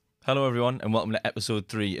Hello everyone and welcome to episode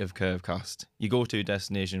 3 of Curvecast, your go-to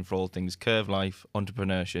destination for all things curve life,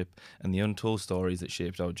 entrepreneurship and the untold stories that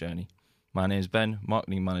shaped our journey. My name is Ben,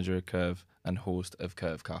 marketing manager at Curve and host of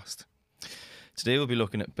Curvecast. Today we'll be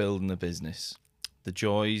looking at building a business, the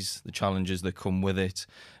joys, the challenges that come with it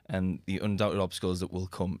and the undoubted obstacles that will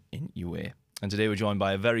come in your way. And today we're joined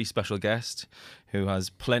by a very special guest who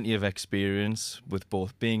has plenty of experience with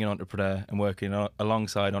both being an entrepreneur and working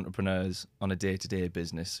alongside entrepreneurs on a day-to-day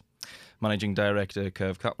business. Managing Director at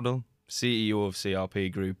Curve Capital, CEO of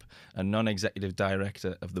CRP Group, and Non-Executive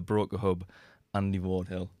Director of the Broker Hub, Andy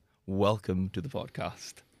Wardill. Welcome to the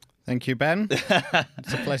podcast. Thank you, Ben.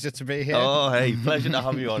 It's a pleasure to be here. Oh, hey, pleasure to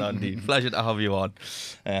have you on, Andy. Pleasure to have you on.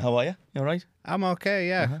 How are you? You all right? I'm okay,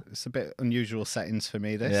 yeah. It's a bit unusual settings for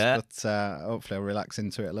me, this, but hopefully I'll relax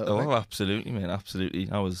into it a little bit. Oh, absolutely, mate,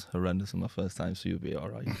 absolutely. I was horrendous on my first time, so you'll be all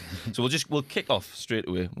right. So we'll kick off straight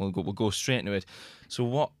away. We'll go straight into it.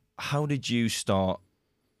 So how did you start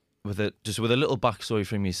with a little backstory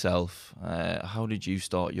from yourself? How did you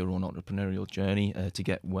start your own entrepreneurial journey to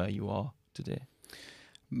get where you are today?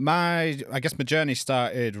 I guess my journey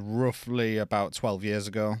started roughly about 12 years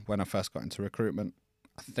ago when I first got into recruitment.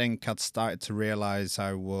 I think I'd started to realise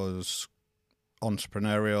I was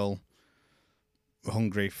entrepreneurial,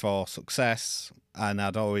 hungry for success, and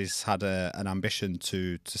I'd always had an ambition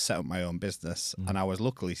to set up my own business. And I was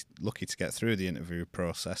lucky to get through the interview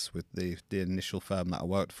process with the initial firm that I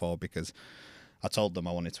worked for, because I told them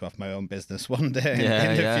I wanted to have my own business one day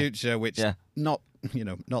in the future, which not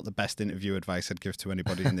the best interview advice I'd give to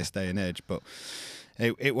anybody in this day and age, but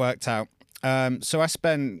it worked out. So I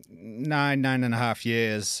spent nine and a half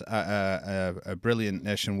years at a brilliant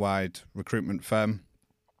nationwide recruitment firm,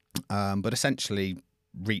 but essentially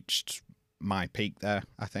reached my peak there,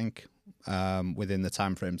 I think, within the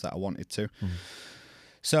timeframes that I wanted to.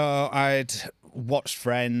 So I'd watched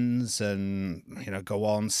friends and, go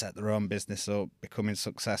on, set their own business up, becoming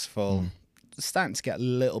successful, starting to get a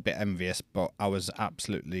little bit envious, but I was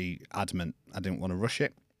absolutely adamant I didn't want to rush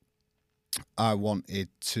it. I wanted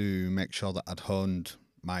to make sure that I'd honed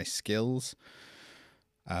my skills,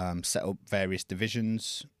 set up various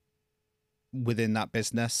divisions within that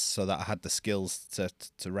business so that I had the skills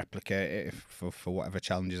to replicate it for whatever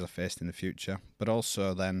challenges I faced in the future, but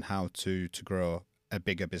also then how to grow a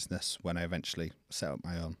bigger business when I eventually set up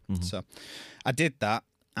my own. So I did that.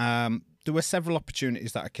 There were several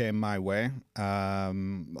opportunities that came my way.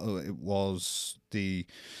 It was an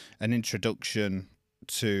introduction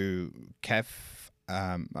to Kev,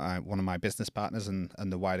 one of my business partners, and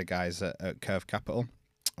the wider guys at Curve Capital.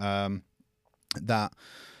 That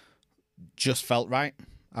just felt right.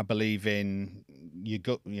 I believe in your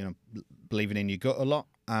gut, believing in your gut a lot,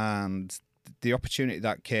 and the opportunity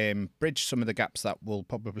that came bridged some of the gaps that we'll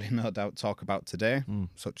probably no doubt talk about today,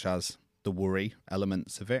 such as the worry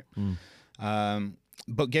elements of it,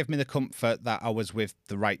 but gave me the comfort that I was with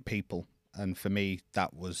the right people. And for me,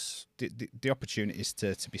 that was the opportunities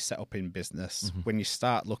to be set up in business. When you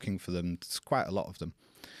start looking for them, there's quite a lot of them,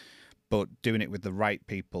 but doing it with the right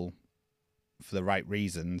people for the right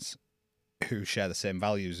reasons, who share the same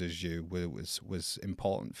values as you, was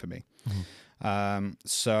important for me.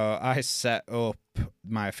 So I set up,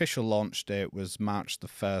 my official launch date was March the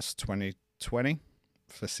 1st, 2020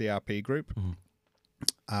 for CRP Group.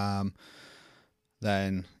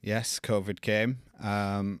 Then, yes, COVID came,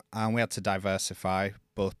 and we had to diversify,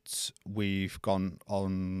 but we've gone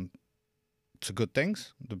on to good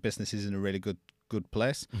things. The business is in a really good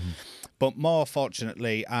place. But more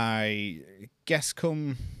fortunately, I guess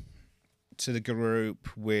come to the group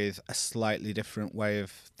with a slightly different way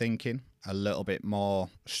of thinking, a little bit more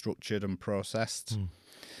structured and processed.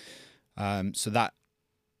 So that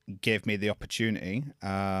gave me the opportunity,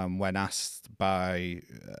 when asked by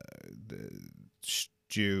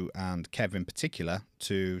Stu and Kev in particular,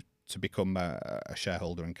 to become a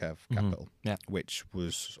shareholder in Curve Capital, which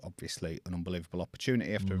was obviously an unbelievable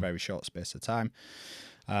opportunity after a very short space of time.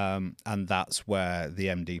 And that's where the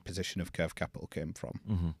MD position of Curve Capital came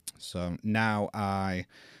from. So now I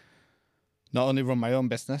not only run my own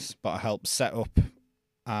business, but I help set up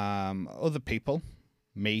other people,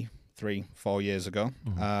 me 3-4 years ago,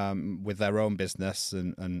 with their own business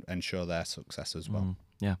and ensure their success as well.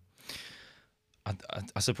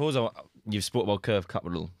 I suppose you've spoke about Curve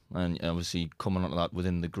Capital and obviously coming onto that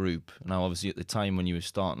within the group. Now, obviously, at the time when you were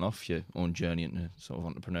starting off your own journey into sort of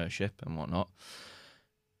entrepreneurship and whatnot,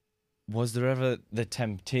 was there ever the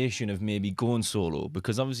temptation of maybe going solo?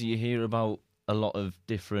 Because obviously you hear about a lot of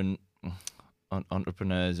different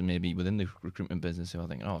entrepreneurs and maybe within the recruitment business who are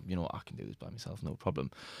thinking, oh, I can do this by myself, no problem.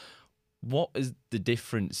 What is the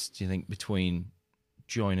difference, do you think, between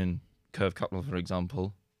joining Curve Capital, for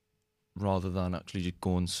example, rather than actually just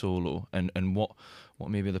going solo? And what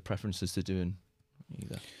maybe are the preferences to doing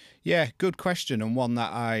either? Yeah, good question, and one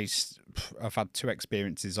that I've had 2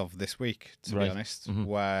 experiences of this week, to be honest,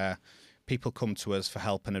 where people come to us for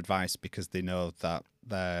help and advice because they know that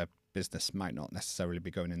their business might not necessarily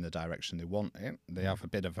be going in the direction they want it. They have a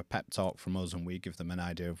bit of a pep talk from us, and we give them an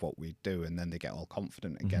idea of what we do, and then they get all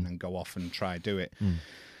confident again and go off and try do it.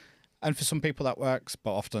 And for some people that works,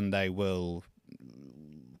 but often they will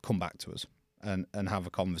come back to us and have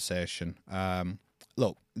a conversation.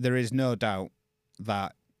 Look, there is no doubt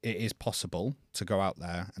that it is possible to go out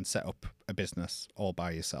there and set up a business all by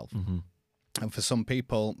yourself. And for some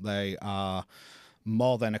people, they are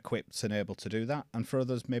more than equipped and able to do that. And for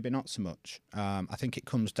others, maybe not so much. I think it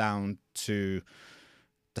comes down to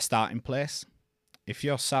the starting place. If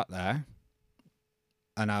you're sat there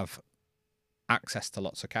and have access to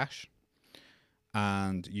lots of cash,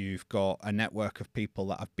 and you've got a network of people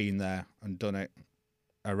that have been there and done it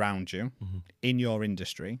around you in your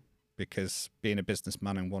industry, because being a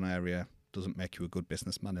businessman in one area doesn't make you a good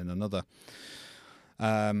businessman in another,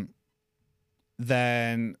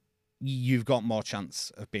 then you've got more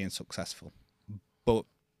chance of being successful. But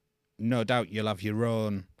no doubt you'll have your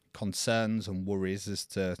own concerns and worries as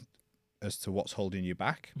to what's holding you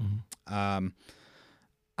back.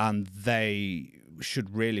 And they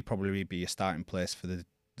should really probably be a starting place for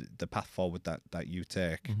the path forward that you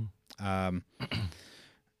take.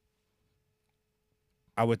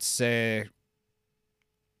 I would say,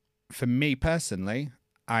 for me personally,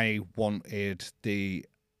 I wanted the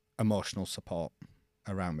emotional support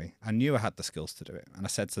around me. I knew I had the skills to do it. And I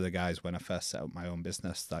said to the guys when I first set up my own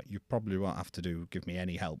business that you probably won't have to give me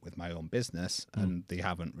any help with my own business. And they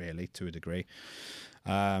haven't really, to a degree.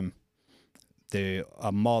 They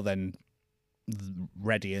are more than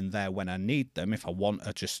ready in there when I need them, if I want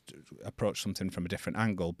to just approach something from a different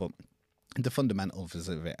angle. But the fundamentals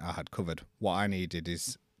of it I had covered. What I needed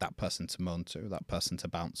is that person to moan to, that person to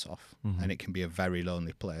bounce off. And it can be a very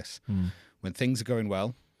lonely place. When things are going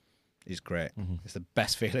well, it's great. It's the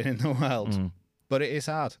best feeling in the world. But it is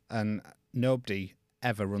hard. And nobody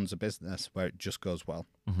ever runs a business where it just goes well.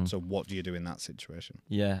 So what do you do in that situation?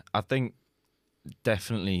 Yeah, I think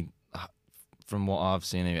definitely, from what I've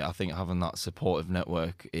seen, I think having that supportive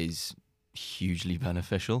network is hugely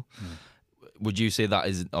beneficial. Would you say that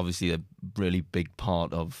is obviously a really big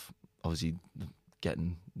part of obviously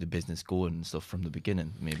getting the business going and stuff from the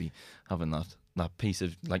beginning? Maybe having that piece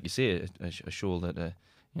of, like you say, a shoulder to,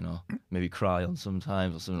 maybe cry on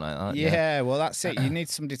sometimes or something like that. Yeah, well, that's it. You need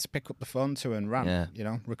somebody to pick up the phone to and rant.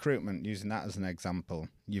 Recruitment, using that as an example.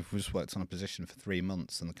 You've just worked on a position for 3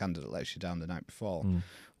 months and the candidate lets you down the night before.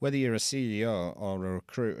 Whether you're a CEO or a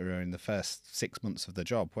recruiter in the first 6 months of the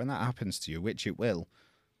job, when that happens to you, which it will,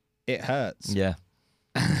 it hurts. Yeah.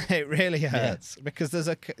 It really hurts because there's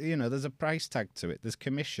a price tag to it. There's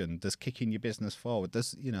commission. There's kicking your business forward.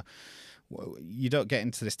 There's, you don't get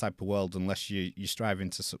into this type of world unless you're striving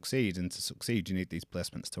to succeed. And to succeed, you need these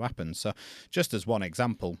placements to happen. So just as one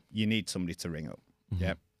example, you need somebody to ring up.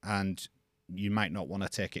 Yeah. And you might not want to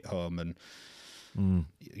take it home. And,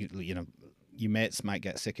 your mates might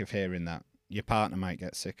get sick of hearing that. Your partner might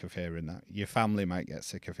get sick of hearing that. Your family might get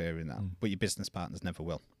sick of hearing that. But your business partners never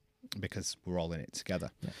will, because we're all in it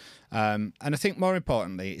together. And I think more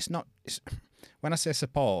importantly, it's when I say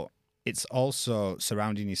support, it's also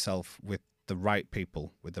surrounding yourself with the right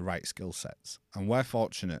people with the right skill sets. And we're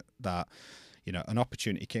fortunate that, an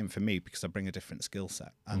opportunity came for me because I bring a different skill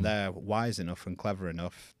set. And they're wise enough and clever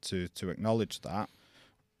enough to acknowledge that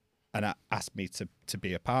and ask me to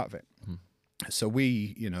be a part of it. So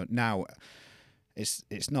we, now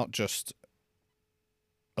it's not just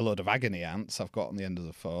a load of agony ants I've got on the end of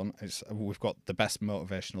the phone. We've got the best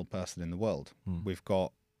motivational person in the world. We've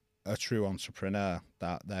got a true entrepreneur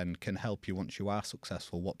that then can help you once you are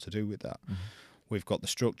successful, what to do with that. We've got the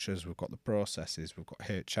structures, we've got the processes, we've got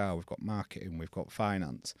HR, we've got marketing, we've got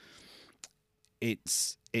finance.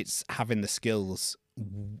 It's having the skills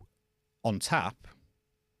on tap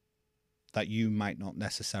that you might not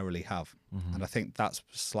necessarily have. And I think that's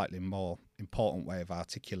a slightly more important way of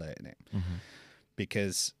articulating it.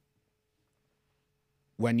 Because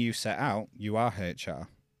when you set out, you are HR,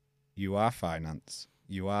 you are finance,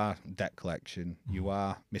 you are debt collection, you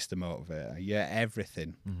are Mr. Motivator, you're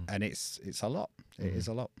everything. And it's a lot. It is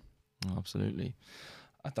a lot. Absolutely.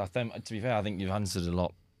 I think, to be fair, I think you've answered a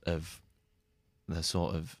lot of the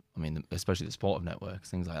sort of, especially the supportive networks,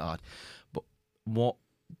 things like that. But what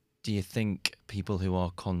do you think people who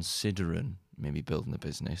are considering maybe building a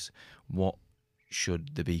business, what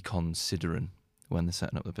should they be considering when they're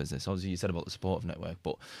setting up the business? Obviously, you said about the supportive network,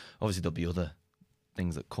 but obviously there'll be other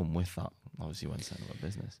things that come with that, obviously, when setting up a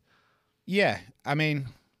business. Yeah, I mean,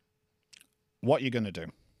 what you're going to do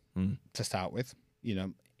Mm. to start with, you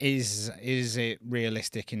know, is it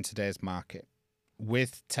realistic in today's market?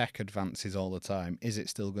 With tech advances all the time, is it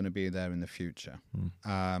still going to be there in the future?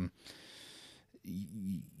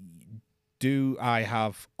 Do I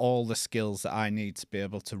have all the skills that I need to be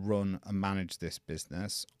able to run and manage this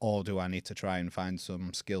business, or do I need to try and find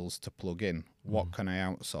some skills to plug in? What can I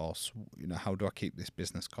outsource? You know, how do I keep this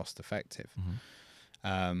business cost effective?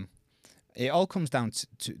 It all comes down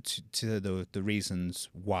to the reasons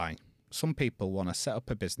why. Some people want to set up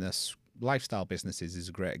a business. Lifestyle businesses is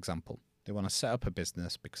a great example. They want to set up a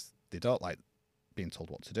business because they don't like being told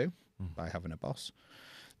what to do by having a boss.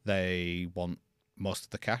 They want most of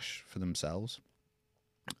the cash for themselves,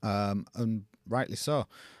 and rightly so.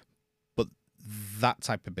 But that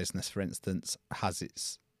type of business, for instance, has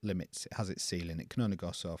its limits. It has its ceiling. It can only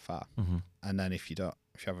go so far. And then if you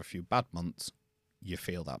have a few bad months, you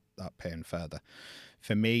feel that pain further.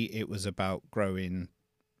 For me, it was about growing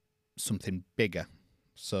something bigger,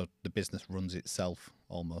 so the business runs itself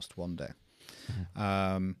almost one day.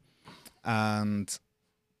 And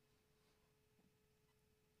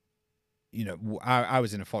you know, I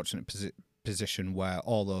was in a fortunate position where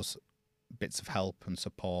all those bits of help and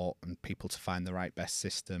support and people to find the right best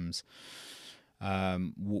systems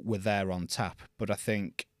were there on tap. But I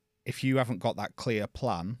think if you haven't got that clear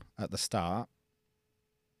plan at the start,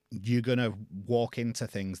 you're going to walk into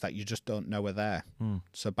things that you just don't know are there.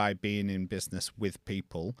 So by being in business with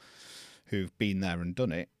people who've been there and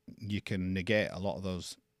done it, you can negate a lot of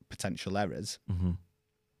those potential errors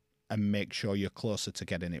and make sure you're closer to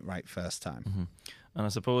getting it right first time. And I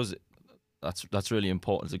suppose that's really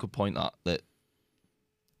important. It's a good point that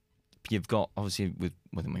you've got, obviously with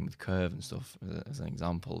Curve and stuff as an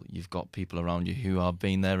example, you've got people around you who have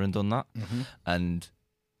been there and done that, and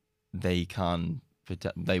they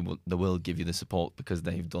will give you the support because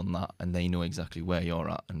they've done that and they know exactly where you're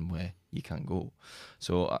at and where you can go.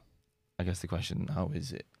 So I guess the question now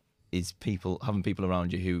is having people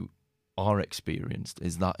around you who are experienced,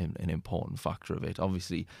 is that an important factor of it?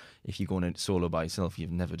 Obviously, if you're going solo by yourself,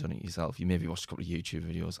 you've never done it yourself, you maybe watched a couple of YouTube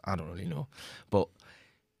videos, I don't really know, but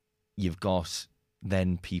you've got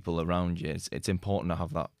then people around you. It's important to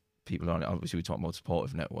have that people around you. Obviously, we talk about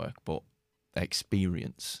supportive network, but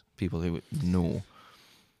experience, people who know.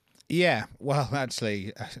 Yeah, well,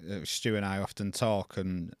 actually, Stu and I often talk,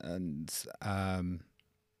 and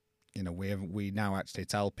you know, we now actually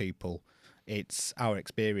tell people it's our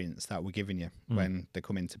experience that we're giving you when they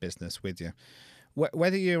come into business with you.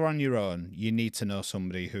 Whether you're on your own, you need to know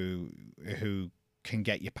somebody who can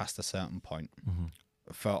get you past a certain point.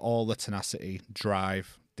 For all the tenacity,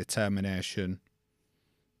 drive, determination,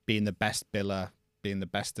 being the best biller, being the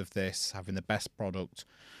best of this, having the best product.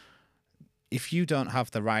 If you don't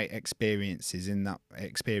have the right experiences in that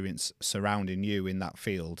experience surrounding you in that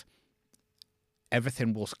field,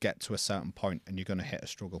 everything will get to a certain point and you're going to hit a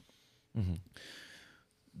struggle.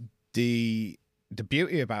 The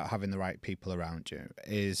beauty about having the right people around you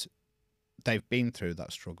is they've been through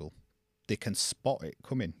that struggle. They can spot it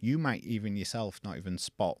coming. You might even yourself not even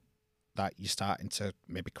spot that you're starting to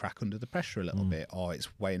maybe crack under the pressure a little bit, or it's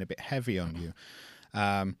weighing a bit heavy on you.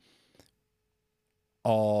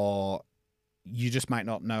 Or you just might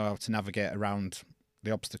not know how to navigate around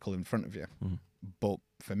the obstacle in front of you. But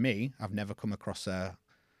for me, I've never come across a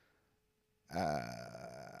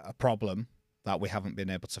problem that we haven't been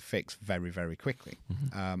able to fix very, very quickly.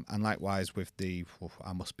 And likewise with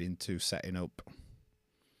I must be into setting up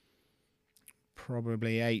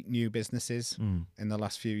probably 8 new businesses in the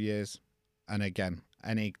last few years. And again,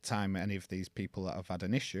 any time any of these people that have had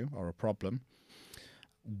an issue or a problem,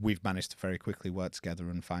 we've managed to very quickly work together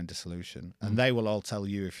and find a solution. And they will all tell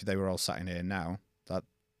you, if they were all sat in here now,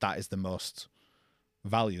 that is the most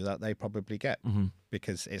value that they probably get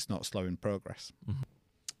because it's not slowing progress.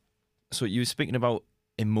 So you were speaking about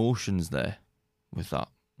emotions there with that,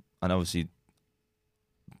 and obviously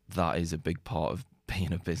that is a big part of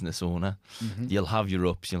being a business owner. You'll have your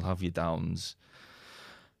ups, you'll have your downs.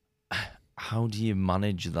 How do you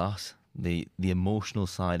manage that, the emotional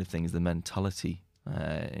side of things, the mentality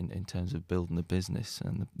in terms of building a business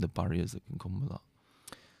and the barriers that can come with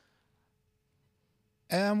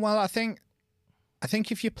that? Well, I think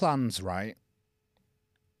if your plan's right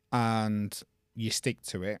and you stick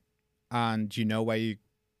to it and you know where you're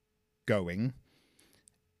going,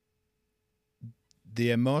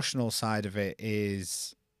 the emotional side of it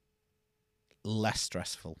is less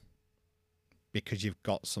stressful because you've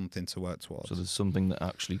got something to work towards. So there's something that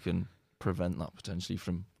actually can prevent that potentially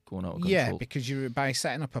from going out of control. Yeah, because by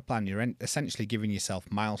setting up a plan, you're essentially giving yourself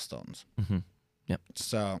milestones. Mm-hmm. Yep.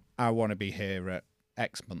 So I want to be here at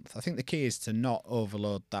X month. I think the key is to not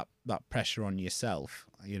overload that pressure on yourself.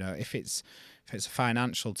 You know, if it's a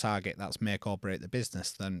financial target that's make or break the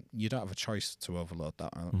business, then you don't have a choice to overload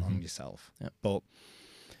that on yourself. Yep. But,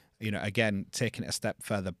 you know, again, taking it a step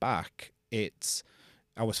further back,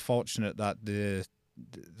 I was fortunate that the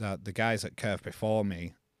guys at Curve before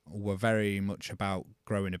me were very much about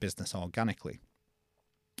growing a business organically.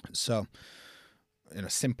 So, you know,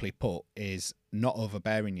 simply put, is not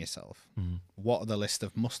overbearing yourself. What are the list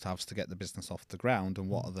of must-haves to get the business off the ground, and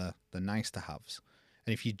what are the nice-to-haves?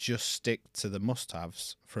 And if you just stick to the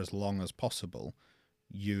must-haves for as long as possible,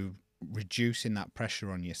 you reducing that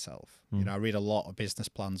pressure on yourself. You know, I read a lot of business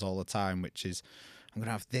plans all the time, which is, I'm going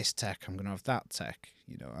to have this tech, I'm going to have that tech.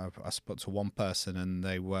 You know, I spoke to one person and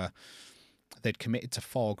they'd committed to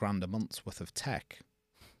 $4,000 a month's worth of tech,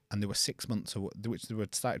 and they were 6 months away, which they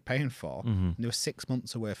had started paying for, and they were 6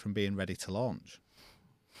 months away from being ready to launch.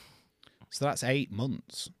 So that's 8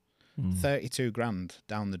 months, 32 grand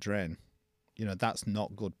down the drain. You know, that's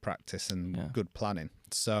not good practice and good planning.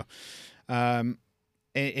 So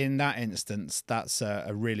in that instance, that's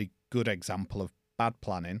a really good example of bad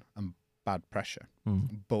planning and bad pressure.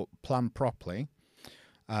 But plan properly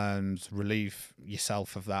and relieve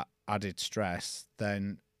yourself of that added stress,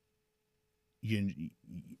 then you're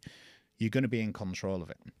going to be in control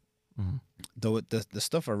of it. The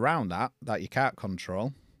stuff around that you can't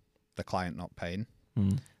control, the client not paying,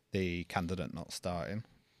 the candidate not starting,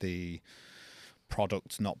 the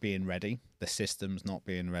product not being ready, the systems not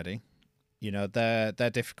being ready, you know, they're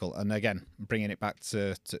difficult. And again, bringing it back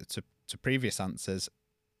to previous answers,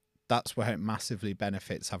 that's where it massively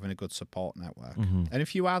benefits having a good support network. And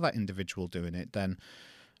if you are that individual doing it, then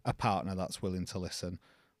a partner that's willing to listen,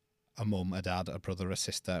 a mum, a dad, a brother, a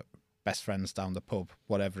sister, best friends down the pub,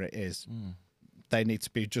 whatever it is, they need to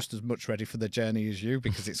be just as much ready for the journey as you,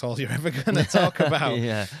 because it's all you're ever going to talk about.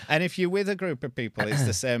 And if you're with a group of people, it's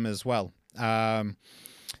the same as well.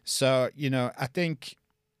 So, you know, I think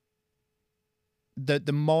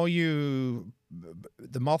the more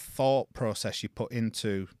thought process you put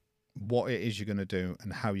into what it is you're going to do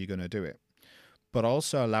and how you're going to do it, but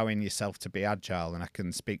also allowing yourself to be agile, and I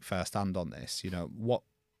can speak firsthand on this, you know, what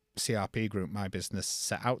CRP Group, my business,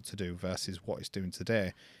 set out to do versus what it's doing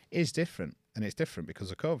today is different. And it's different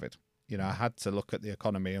because of COVID. You know, I had to look at the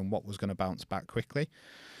economy and what was going to bounce back quickly.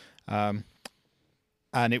 And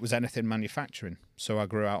it was anything manufacturing. So I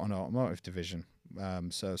grew out an automotive division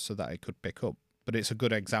so that it could pick up. But it's a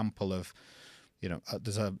good example of, you know,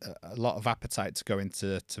 there's a lot of appetite to go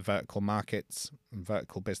into vertical markets and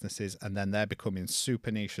vertical businesses, and then they're becoming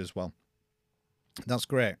super niche as well. That's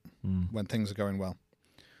great when things are going well.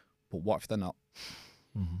 But what if they're not?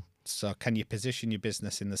 So can you position your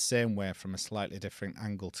business in the same way from a slightly different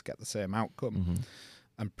angle to get the same outcome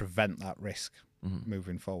and prevent that risk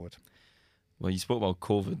moving forward? Well, you spoke about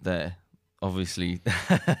COVID there. Obviously,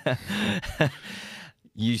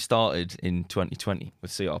 you started in 2020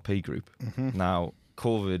 with CRP Group. Now,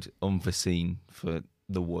 COVID, unforeseen for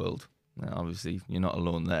the world. Now, obviously, you're not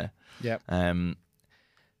alone there.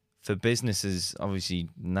 For businesses, obviously,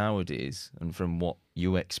 nowadays, and from what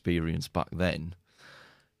you experienced back then,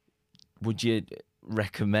 would you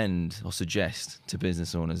recommend or suggest to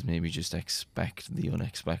business owners maybe just expect the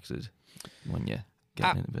unexpected when you're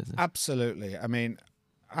getting into business? Absolutely. I mean,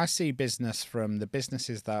 I see business from the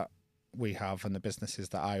businesses that we have and the businesses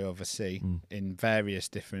that I oversee in various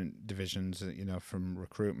different divisions, you know, from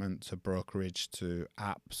recruitment to brokerage to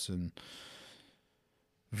apps and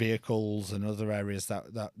vehicles and other areas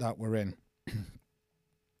that we're in.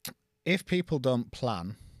 If people don't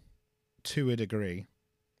plan to a degree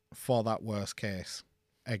for that worst case,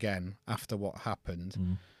 again, after what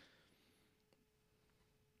happened,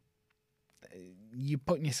 you're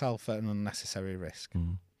putting yourself at an unnecessary risk.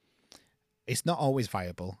 It's not always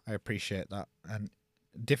viable. I appreciate that. And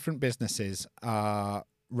different businesses are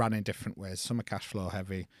run in different ways. Some are cash flow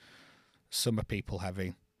heavy, some are people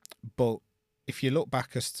heavy. But if you look back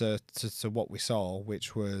as to what we saw,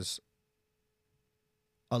 which was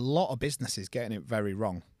a lot of businesses getting it very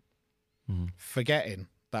wrong, forgetting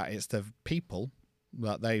that it's the people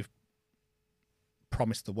that they've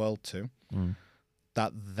promised the world to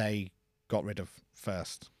that they got rid of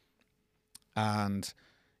first. And,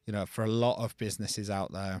 you know, for a lot of businesses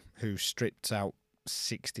out there who stripped out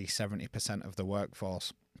 60-70% of the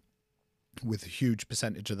workforce, with a huge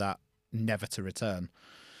percentage of that never to return,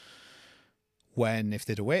 when if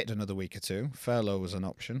they'd have waited another week or two, furlough was an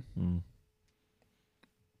option.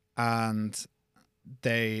 And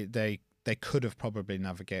they they could have probably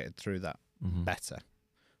navigated through that Mm-hmm. better.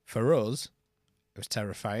 For us, it was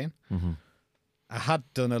terrifying. Mm-hmm. I had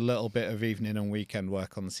done a little bit of evening and weekend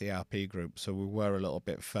work on the CRP group, so we were a little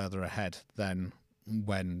bit further ahead than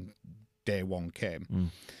when day one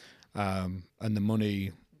came. And the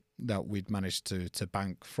money that we'd managed to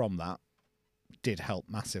bank from that did help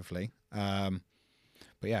massively. But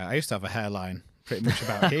yeah, I used to have a hairline pretty much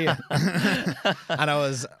about here, and I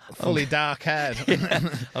was fully dark haired.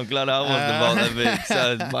 I'm glad I wasn't about that big,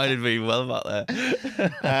 so mine had been well back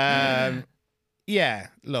there. Yeah,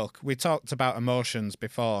 look, we talked about emotions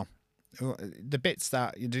before. The bits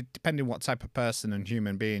that, depending what type of person and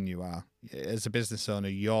human being you are, as a business owner,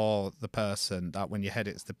 you're the person that when your head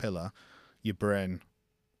hits the pillar, your brain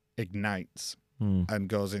ignites and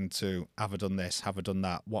goes into, have I done this? Have I done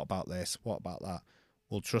that? What about this? What about that?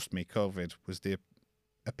 Well, trust me, COVID was the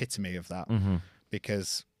epitome of that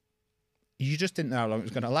because you just didn't know how long it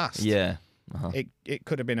was going to last. Yeah. It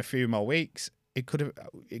could have been a few more weeks. It could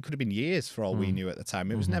have been years for all we knew at the time.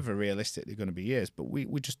 It was never realistically going to be years, but we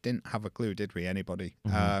just didn't have a clue, did we? Anybody?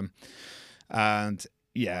 And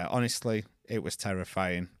yeah, honestly, it was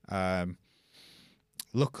terrifying.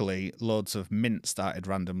 Luckily, loads of mint started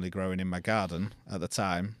randomly growing in my garden at the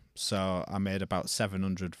time. So I made about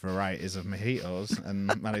 700 varieties of mojitos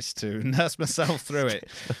and managed to nurse myself through it,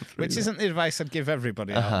 which isn't the advice I'd give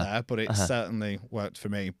everybody out there, but it certainly worked for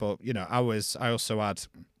me. But, I also had,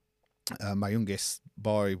 my youngest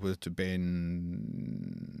boy would have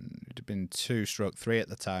been 2/3 at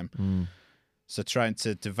the time. So trying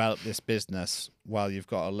to develop this business while you've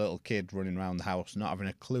got a little kid running around the house, not having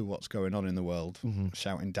a clue what's going on in the world,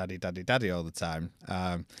 shouting daddy, daddy, daddy all the time.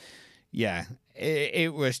 Yeah,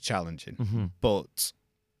 it was challenging. But,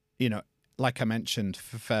 like I mentioned,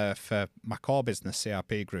 for my core business,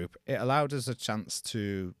 CRP Group, it allowed us a chance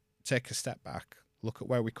to take a step back, look at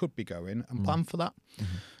where we could be going and plan for that.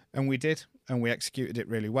 And we did, and we executed it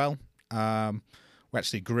really well. We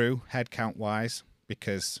actually grew headcount-wise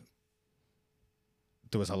because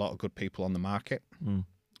there was a lot of good people on the market.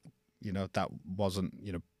 That wasn't,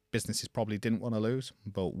 businesses probably didn't want to lose,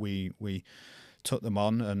 but we took them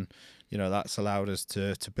on, and that's allowed us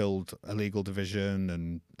to build a legal division,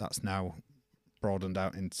 and that's now broadened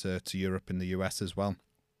out into Europe and the US as well.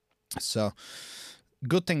 So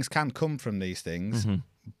good things can come from these things,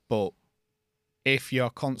 but if you're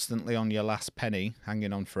constantly on your last penny,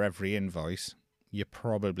 hanging on for every invoice, you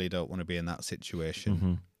probably don't want to be in that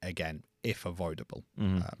situation again, if avoidable.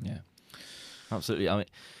 Yeah, absolutely. I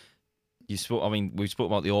mean, we spoke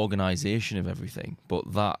about the organisation of everything,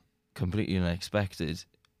 but that completely unexpected,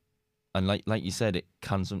 and like you said, it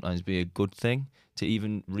can sometimes be a good thing to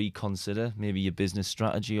even reconsider maybe your business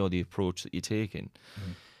strategy or the approach that you're taking.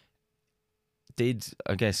 Did,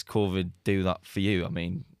 I guess, COVID do that for you? I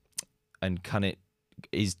mean, and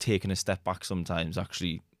is taking a step back sometimes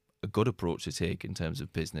actually a good approach to take in terms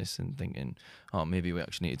of business and thinking, oh, maybe we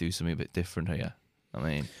actually need to do something a bit different here? I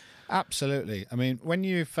mean, absolutely. I mean, when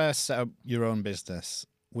you first set up your own business,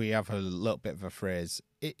 we have a little bit of a phrase.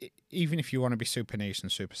 Even if you want to be super niche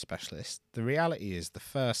and super specialist, the reality is the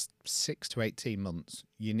first 6 to 18 months,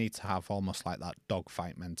 you need to have almost like that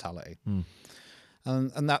dogfight mentality.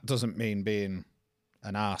 And that doesn't mean being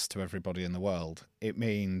an arse to everybody in the world. It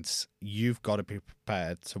means you've got to be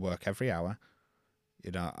prepared to work every hour.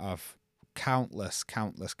 I've countless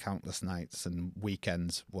nights and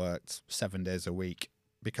weekends worked 7 days a week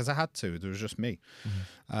because I had to. There was just me.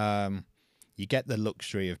 You get the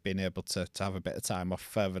luxury of being able to have a bit of time off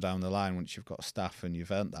further down the line once you've got staff and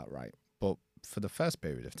you've earned that right. But for the first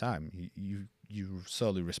period of time, you're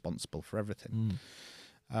solely responsible for everything.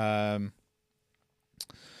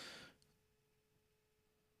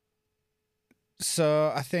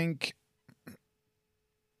 So I think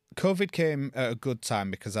COVID came at a good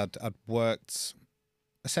time because I'd worked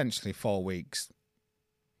essentially 4 weeks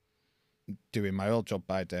doing my old job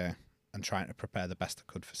by day and trying to prepare the best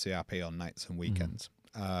I could for CRP on nights and weekends,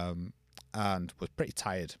 and was pretty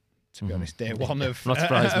tired, to be honest. Day one of not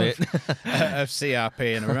surprised, mate. of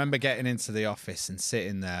CRP, and I remember getting into the office and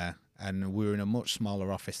sitting there, and we were in a much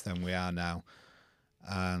smaller office than we are now,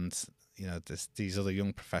 and there's these other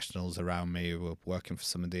young professionals around me who were working for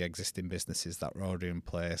some of the existing businesses that were already in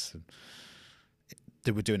place, and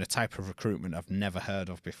they were doing a type of recruitment I've never heard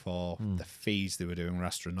of before. The fees they were doing were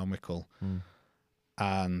astronomical,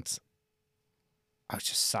 and I was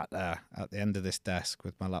just sat there at the end of this desk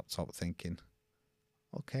with my laptop thinking,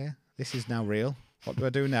 okay, this is now real. What do I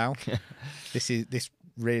do now? This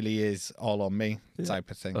really is all on me type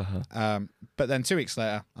of thing. But then 2 weeks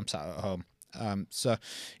later, I'm sat at home. So,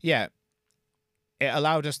 yeah, it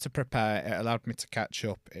allowed us to prepare. It allowed me to catch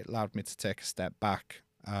up. It allowed me to take a step back.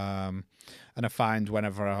 And I find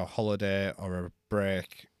whenever a holiday or a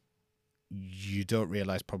break, you don't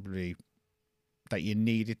realise probably that you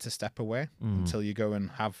needed to step away until you go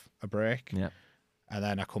and have a break. Yeah. And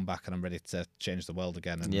then I come back and I'm ready to change the world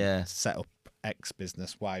again and set up X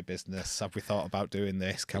business, Y business. Have we thought about doing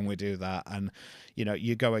this? Can we do that? And,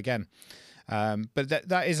 you go again. But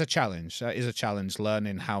that is a challenge. That is a challenge,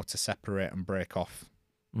 learning how to separate and break off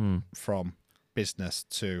from business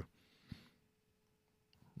to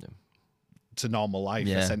normal life,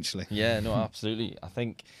 essentially. Yeah, no, absolutely. I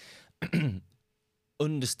think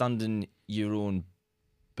understanding your own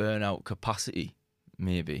burnout capacity,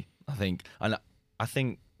 maybe. I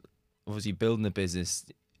think obviously building a business,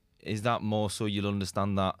 is that more so you'll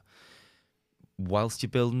understand that whilst you're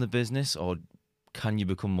building the business, or can you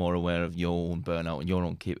become more aware of your own burnout and your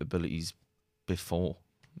own capabilities before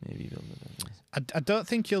maybe building a business? I don't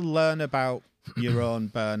think you'll learn about your own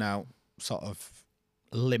burnout sort of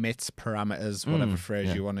limits, parameters, whatever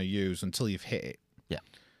phrase you want to use, until you've hit it. Yeah.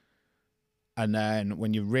 And then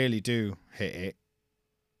when you really do hit it,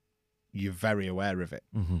 you're very aware of it.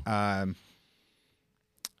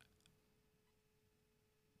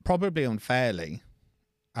 Probably unfairly,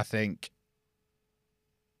 I think,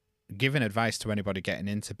 giving advice to anybody getting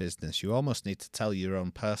into business, you almost need to tell your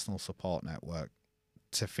own personal support network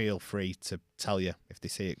to feel free to tell you if they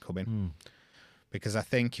see it coming. Because I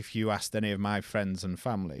think if you asked any of my friends and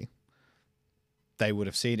family, they would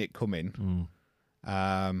have seen it coming.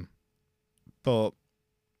 But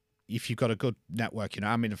if you've got a good network,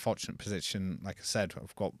 I'm in a fortunate position. Like I said,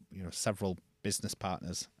 I've got several business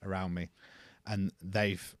partners around me, and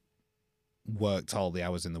they've worked all the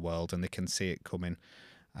hours in the world, and they can see it coming,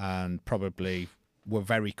 and probably were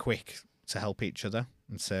very quick to help each other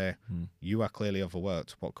and say, "You are clearly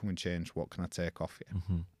overworked. What can we change? What can I take off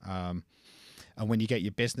you?" And when you get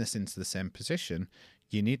your business into the same position,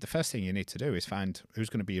 the first thing you need to do is find who's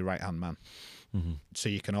going to be your right-hand man. So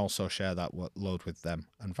you can also share that load with them,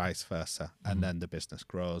 and vice versa. And then the business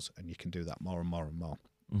grows, and you can do that more and more and more.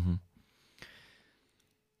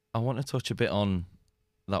 I want to touch a bit on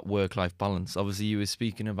that work-life balance. Obviously, you were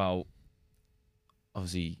speaking about,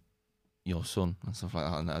 your son and stuff like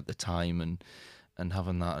that, and at the time, and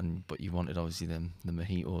having that, but you wanted obviously the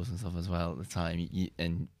mojitos and stuff as well at the time,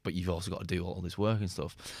 but you've also got to do all this work and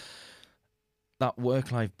stuff. That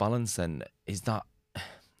work-life balance, then, is that,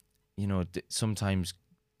 sometimes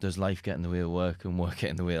does life get in the way of work and work get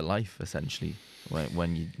in the way of life, essentially,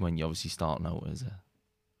 when you're obviously starting out as a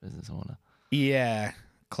business owner? Yeah.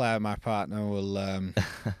 Claire, my partner, will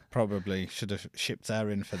probably should have shipped her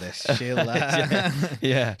in for this. She'll,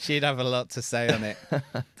 she'd have a lot to say on it.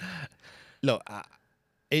 Look,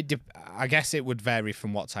 I guess it would vary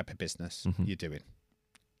from what type of business you're doing.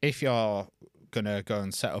 If you're gonna go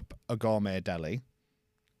and set up a gourmet deli,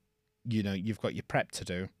 you've got your prep to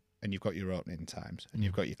do, and you've got your opening times, and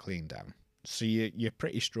you've got your clean down. So you're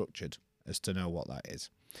pretty structured as to know what that is.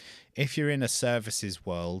 If you're in a services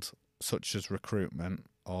world, such as recruitment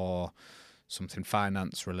or something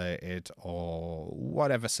finance related, or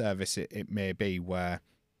whatever service it may be, where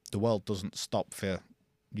the world doesn't stop for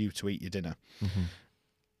you to eat your dinner,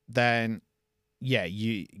 then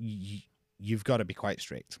you've got to be quite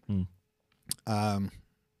strict. I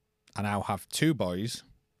now have two boys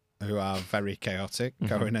who are very chaotic,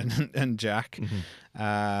 Cohen and Jack,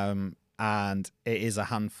 and it is a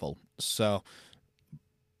handful. So,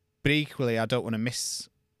 but equally, I don't want to miss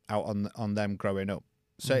out on them growing up.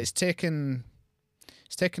 So it's taken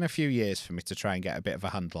a few years for me to try and get a bit of a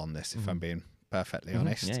handle on this, if I'm being perfectly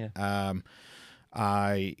honest.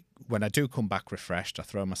 When I do come back refreshed, I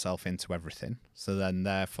throw myself into everything. So then,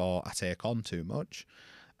 therefore, I take on too much,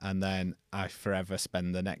 and then I forever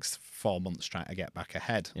spend the next 4 months trying to get back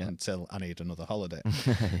ahead until I need another holiday,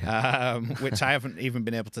 which I haven't even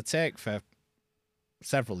been able to take for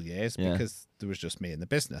several years because there was just me in the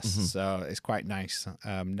business. So it's quite nice.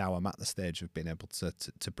 Now I'm at the stage of being able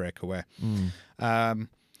to break away.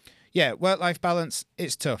 Work-life balance,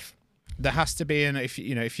 it's tough. There has to be,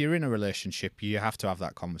 if you're in a relationship, you have to have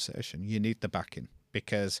that conversation. You need the backing,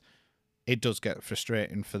 because it does get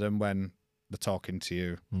frustrating for them when they're talking to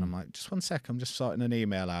you. And I'm like, just 1 sec, I'm just sorting an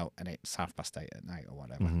email out, and it's 8:30 at night or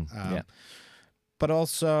whatever. But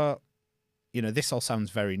also, this all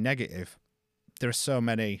sounds very negative. There are so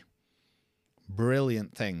many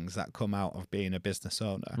brilliant things that come out of being a business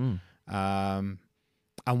owner. And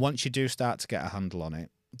once you do start to get a handle on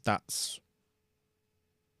it, that's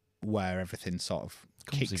where everything sort of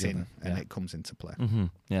kicks in and it comes into play.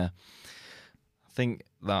 I think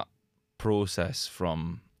that process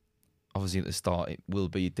from obviously at the start it will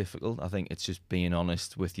be difficult. I think it's just being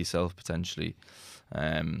honest with yourself potentially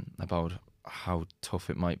about how tough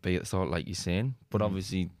it might be at the start, like you're saying. But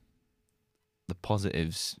obviously the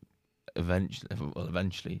positives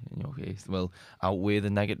eventually in your case will outweigh the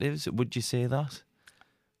negatives. Would you say that?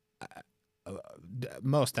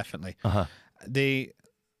 Most definitely. Uh-huh.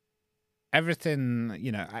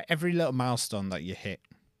 Everything, every little milestone that you hit,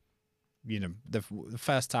 the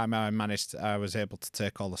first time I was able to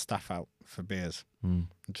take all the staff out for beers.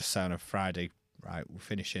 Just say on a Friday, right, we're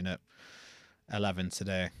finishing at 11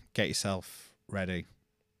 today, get yourself ready.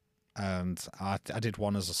 And I did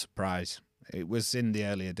one as a surprise. It was in the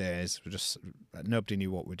earlier days, nobody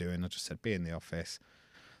knew what we're doing. I just said, be in the office.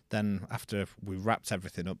 Then after we wrapped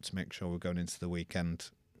everything up to make sure we're going into the weekend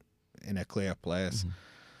in a clear place,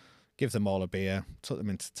 give them all a beer, took them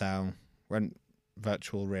into town, went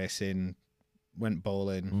virtual racing, went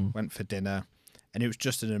bowling, went for dinner. And it was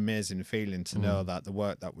just an amazing feeling to know that the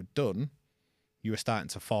work that we'd done, you were starting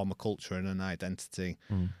to form a culture and an identity.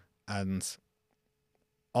 And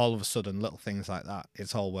all of a sudden, little things like that,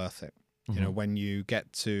 it's all worth it. When you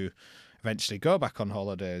get to eventually go back on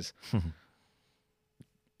holidays,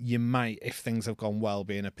 you might, if things have gone well,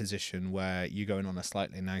 be in a position where you're going on a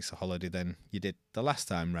slightly nicer holiday than you did the last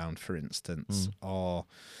time round, for instance, or,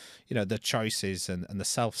 the choices and the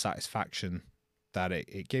self-satisfaction that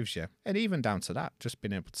it gives you. And even down to that, just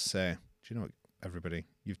being able to say, do you know what, everybody,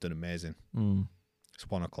 you've done amazing. It's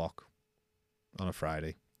 1 o'clock on a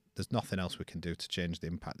Friday. There's nothing else we can do to change the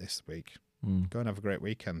impact this week. Go and have a great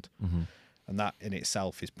weekend. And that in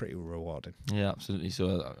itself is pretty rewarding. Yeah, absolutely.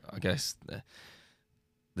 So I guess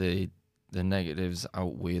the negatives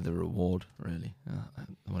outweigh the reward, really,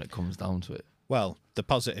 when it comes down to it. Well, the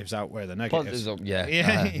positives outweigh the negatives.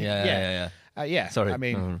 Yeah. Sorry. I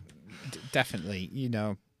mean, definitely,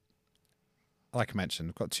 like I mentioned,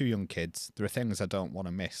 I've got 2 young kids. There are things I don't want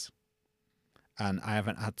to miss. And I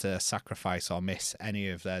haven't had to sacrifice or miss any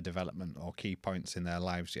of their development or key points in their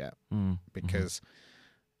lives yet. Because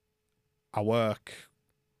I work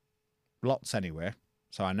lots anyway.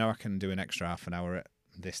 So I know I can do an extra half an hour at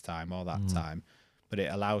this time or that time. But it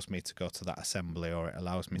allows me to go to that assembly, or it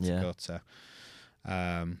allows me to go to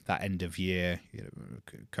that end of year.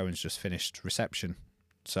 Cohen's just finished reception.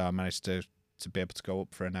 So I managed to be able to go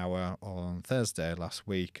up for an hour on Thursday last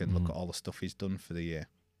week and look at all the stuff he's done for the year,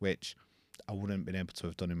 which I wouldn't have been able to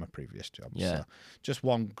have done in my previous job. Yeah. So just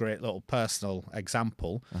one great little personal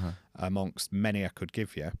example amongst many I could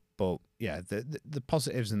give you. But yeah, the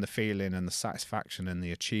positives and the feeling and the satisfaction and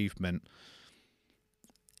the achievement,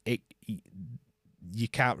 you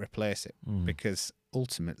can't replace it because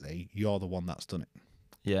ultimately you're the one that's done it.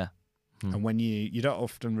 Yeah. And when you don't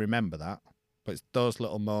often remember that, but it's those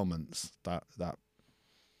little moments that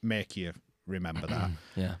make you remember that.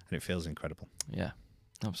 Yeah. And it feels incredible. Yeah,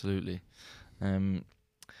 absolutely.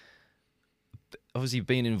 Obviously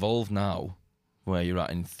being involved now where you're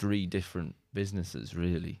at in 3 different businesses,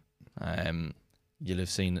 really, you'll have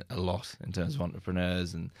seen a lot in terms of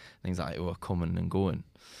entrepreneurs and things like that who are coming and going.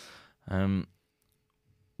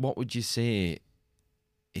 What would you say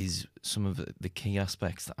is some of the key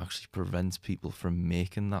aspects that actually prevents people from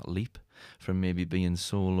making that leap, from maybe being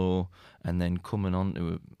solo and then coming on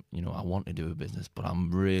to I want to do a business, but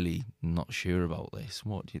I'm really not sure about this?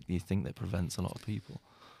 What do you think that prevents a lot of people?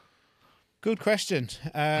 Good question.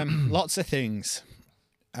 Lots of things.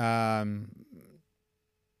 There'll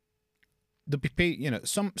be,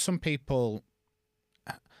 some people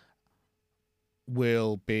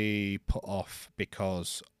will be put off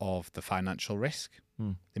because of the financial risk.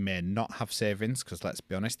 They may not have savings because, let's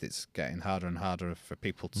be honest, it's getting harder and harder for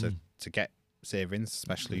people to get savings,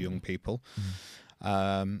 especially young people.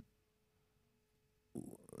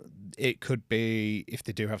 It could be, if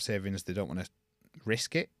they do have savings, they don't want to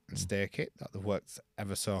risk it and stake it, that they've worked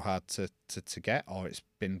ever so hard to get, or it's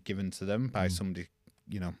been given to them by somebody,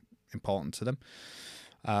 important to them.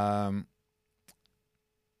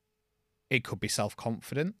 It could be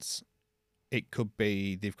self-confidence. It could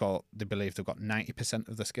be they believe they've got 90%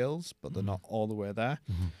 of the skills, but they're not all the way there.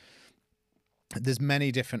 There's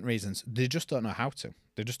many different reasons. They just don't know how to.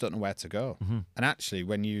 They just don't know where to go. And actually,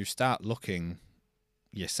 when you start looking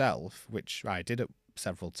yourself, which I did it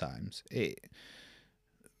several times,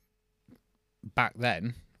 back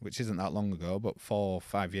then, which isn't that long ago, but 4 or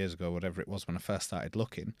 5 years ago, whatever it was when I first started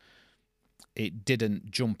looking, it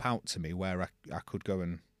didn't jump out to me where I could go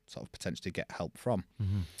and sort of potentially get help from.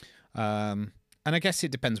 And I guess it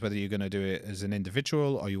depends whether you're going to do it as an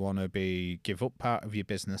individual or you want to give up part of your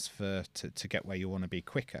business to get where you want to be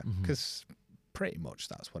quicker, because pretty much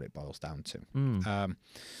that's what it boils down to.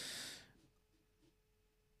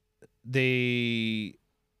 I've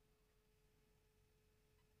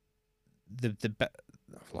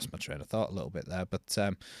lost my train of thought a little bit there, but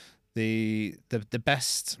the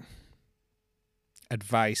best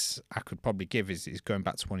advice I could probably give is going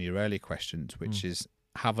back to one of your early questions, which is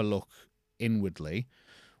have a look inwardly.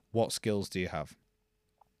 What skills do you have?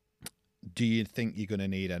 Do you think you're going to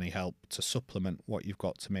need any help to supplement what you've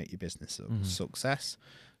got to make your business a success?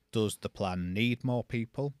 Does the plan need more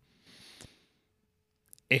people?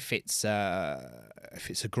 If it's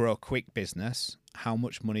a grow quick business, how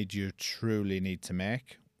much money do you truly need to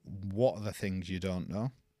make? What are the things you don't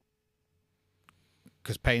know?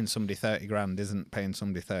 Because paying somebody 30 grand isn't paying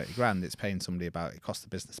somebody 30 grand. It's paying somebody it costs the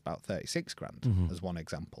business about 36 grand as one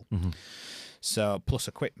example. So plus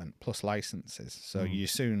equipment, plus licenses. So you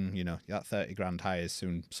soon, that 30 grand hire is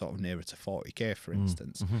soon sort of nearer to 40k, for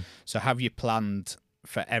instance. So have you planned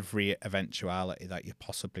for every eventuality that you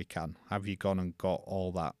possibly can? Have you gone and got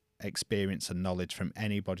all that experience and knowledge from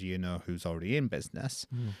anybody you know who's already in business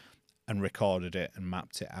and recorded it and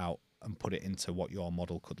mapped it out and put it into what your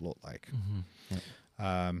model could look like?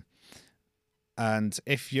 And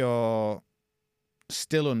if you're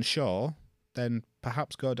still unsure, then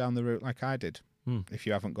perhaps go down the route like I did if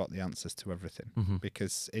you haven't got the answers to everything,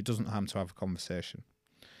 because it doesn't harm to have a conversation.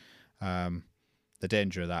 The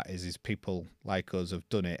danger of that is people like us have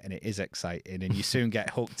done it and it is exciting and you soon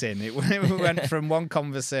get hooked in. It went from one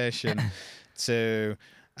conversation to,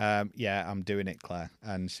 I'm doing it, Claire.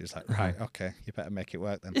 And she was like, right, okay, you better make it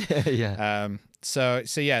work then. So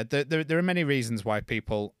there are many reasons why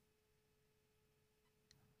people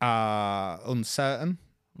are uncertain,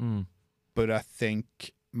 but I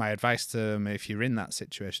think my advice to them, if you're in that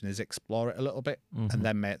situation, is explore it a little bit and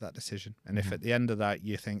then make that decision. And if at the end of that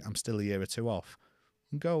you think I'm still a year or two off,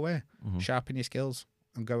 go away, sharpen your skills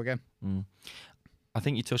and go again. I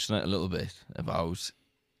think you touched on it a little bit about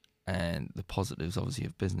the positives, obviously,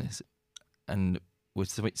 of business. And we're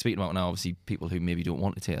speaking about now, obviously, people who maybe don't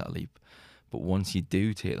want to take that leap. But once you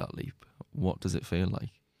do take that leap, what does it feel like?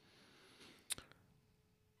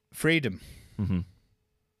 Freedom,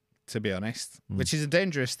 to be honest, which is a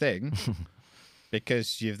dangerous thing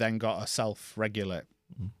because you've then got to self-regulate.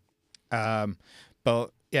 But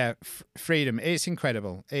yeah, freedom, it's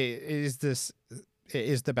incredible. It is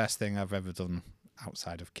the best thing I've ever done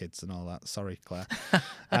outside of kids and all that. Sorry, Claire.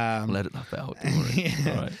 Let it that bit out, don't worry.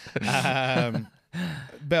 All right.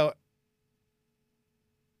 But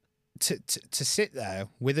to sit there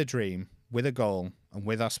with a dream, with a goal, and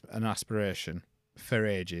with an aspiration for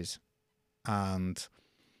ages, and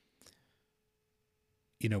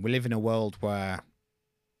we live in a world where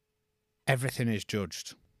everything is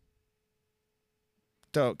judged.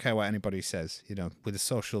 Don't care what anybody says, with the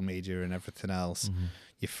social media and everything else,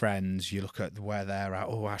 your friends, you look at where they're at,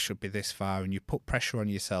 I should be this far, and you put pressure on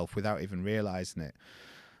yourself without even realising it.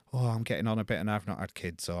 I'm getting on a bit and I've not had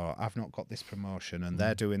kids, or I've not got this promotion and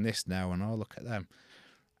they're doing this now and look at them.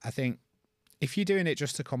 I think if you're doing it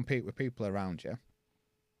just to compete with people around you,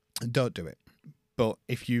 don't do it. But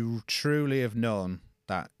if you truly have known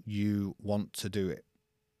that you want to do it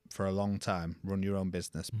for a long time, run your own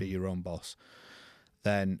business, be your own boss,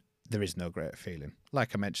 then there is no greater feeling.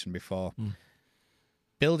 Like I mentioned before,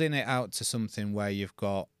 building it out to something where you've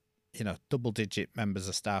got, double-digit members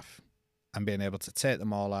of staff and being able to take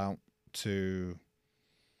them all out to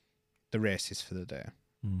the races for the day,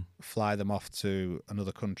 fly them off to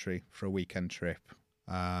another country for a weekend trip.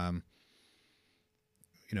 We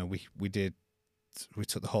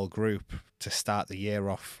took the whole group to start the year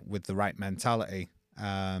off with the right mentality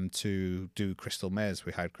to do Crystal Maze.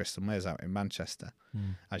 We hired Crystal Maze out in Manchester,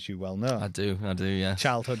 as you well know. I do, yeah.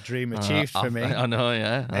 Childhood dream achieved for me. I know,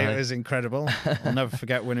 yeah. It was incredible. I'll never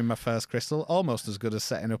forget winning my first Crystal. Almost as good as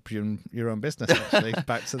setting up your own business, actually.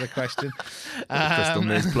 Back to the question. Crystal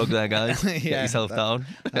Maze plug there, guys. Get yourself down.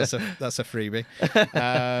 That's a freebie.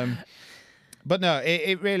 But no,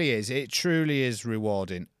 it really is. It truly is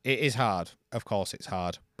rewarding. It is hard. Of course it's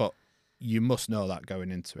hard. But you must know that going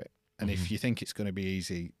into it. And if you think it's going to be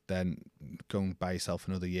easy, then go and buy yourself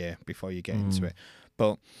another year before you get into it.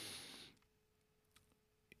 But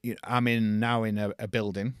I'm now in a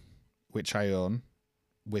building which I own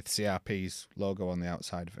with CRP's logo on the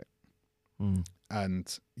outside of it.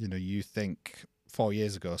 And, you think 4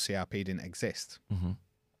 years ago CRP didn't exist.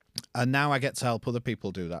 And now I get to help other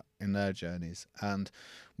people do that in their journeys. And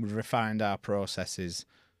we've refined our processes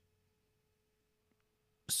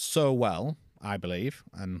so well, I believe,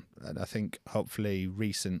 and I think hopefully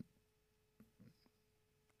recent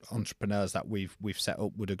entrepreneurs that we've set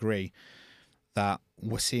up would agree that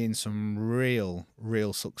we're seeing some real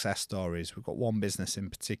success stories. We've got one business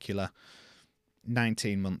in particular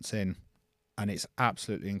 19 months in, and it's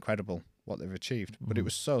absolutely incredible what they've achieved. But it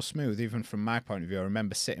was so smooth, even from my point of view. I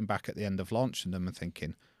remember sitting back at the end of launching them and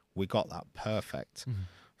thinking, we got that perfect.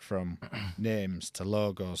 From names to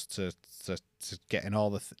logos to getting all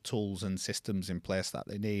the tools and systems in place that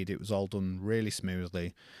they need. It was all done really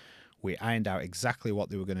smoothly. We ironed out exactly what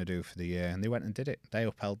they were going to do for the year, and they went and did it. They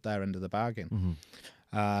upheld their end of the bargain.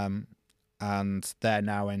 And they're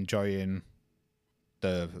now enjoying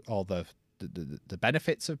all the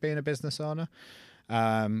benefits of being a business owner.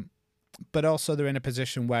 But also they're in a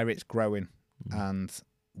position where it's growing and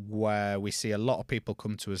where we see a lot of people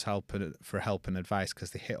come to us for help and advice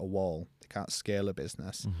because they hit a wall. They can't scale a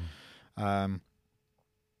business.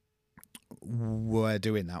 We're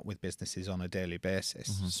doing that with businesses on a daily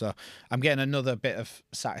basis. So I'm getting another bit of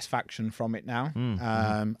satisfaction from it now,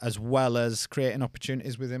 as well as creating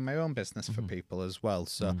opportunities within my own business for people as well.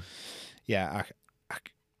 So yeah,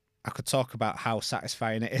 I could talk about how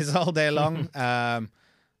satisfying it is all day long.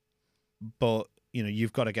 But you know,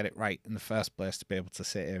 you've got to get it right in the first place to be able to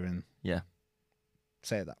sit here and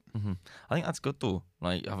say that. I think that's good though.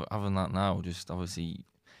 Like having that now, just obviously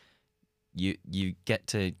you get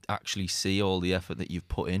to actually see all the effort that you've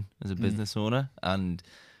put in as a business owner, and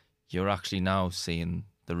you're actually now seeing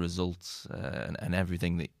the results and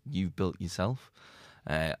everything that you've built yourself.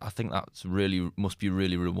 I think that's must be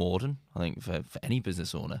really rewarding. I think for any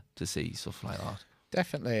business owner to see stuff like that.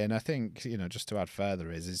 Definitely, and I think, you know, just to add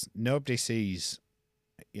further is nobody sees,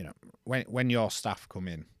 you know, when your staff come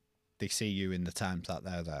in, they see you in the times that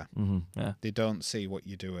they're there. Yeah. They don't see what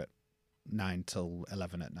you do at 9 till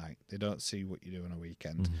 11 at night. They don't see what you do on a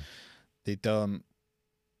weekend. They don't,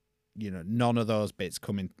 you know, none of those bits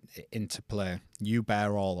come into play. You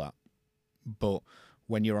bear all that, but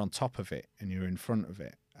when you're on top of it and you're in front of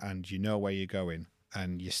it and you know where you're going,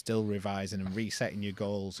 and you're still revising and resetting your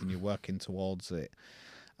goals and you're working towards it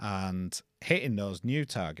and hitting those new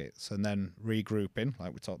targets and then regrouping,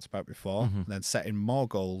 like we talked about before, and then setting more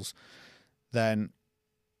goals, then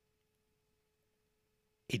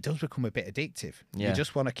it does become a bit addictive. Yeah. You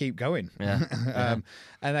just want to keep going. Yeah.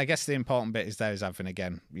 And I guess the important bit is having,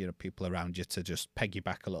 again, you know, people around you to just peg you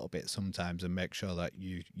back a little bit sometimes and make sure that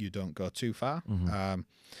you don't go too far.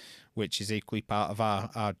 Which is equally part of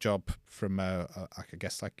our job from, I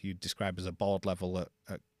guess, like you describe as a board level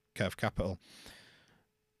at Curve Capital.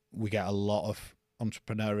 We get a lot of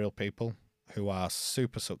entrepreneurial people who are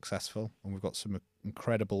super successful, and we've got some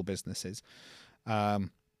incredible businesses. But,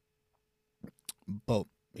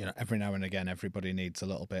 you know, every now and again, everybody needs a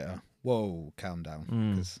little bit of, whoa, calm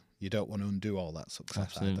down, because you don't want to undo all that success.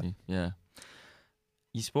 Absolutely, yeah.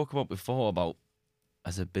 You spoke about before about,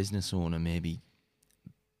 as a business owner, maybe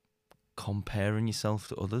comparing yourself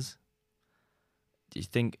to others. Do you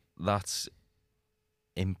think that's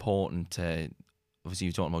important to, obviously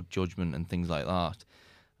you're talking about judgment and things like that,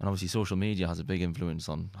 and obviously social media has a big influence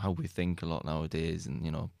on how we think a lot nowadays, and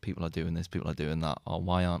you know, people are doing this, people are doing that, or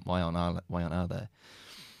why aren't I there?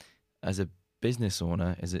 As a business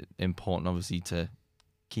owner, is it important obviously to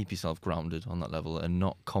keep yourself grounded on that level and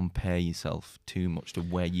not compare yourself too much to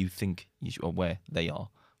where you think you should, or where they are,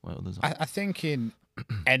 where others are? I think in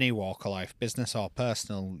any walk of life, business or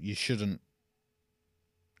personal, you shouldn't.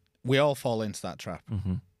 We all fall into that trap.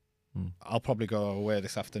 I'll probably go away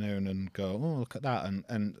this afternoon and go, oh, look at that,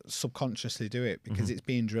 and subconsciously do it because it's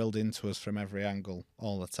being drilled into us from every angle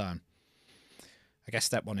all the time. I guess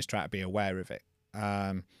step one is try to be aware of it.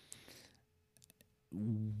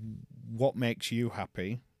 What makes you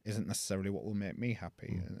happy isn't necessarily what will make me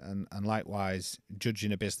happy. And likewise,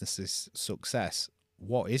 judging a business's success,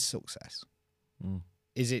 what is success?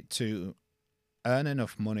 Is it to earn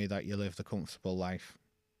enough money that you live the comfortable life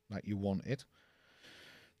that you wanted?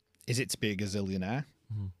 Is it to be a gazillionaire?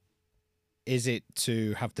 Is it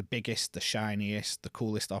to have the biggest, the shiniest, the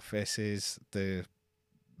coolest offices, the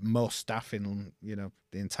most staff in, you know,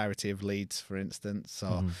 the entirety of Leeds, for instance?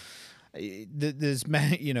 Or there's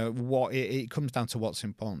many, you know, what it comes down to what's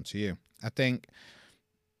important to you. I think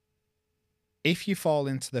if you fall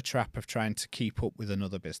into the trap of trying to keep up with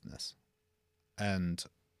another business and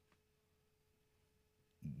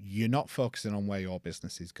you're not focusing on where your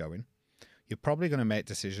business is going, you're probably going to make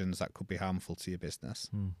decisions that could be harmful to your business.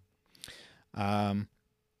 And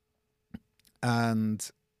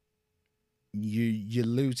you're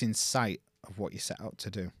losing sight of what you set out to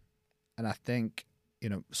do. And I think, you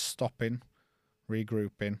know, stopping,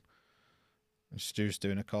 regrouping. Stu's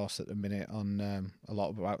doing a course at the minute on a lot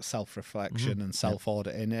about self-reflection and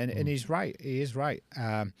self-auditing, and he's right. He is right.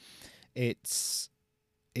 It's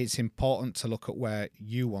important to look at where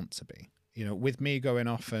you want to be. with me going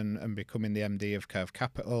off and becoming the MD of Curve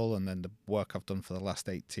Capital, and then the work I've done for the last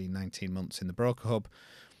 18, 19 months in the broker hub,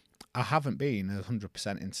 I haven't been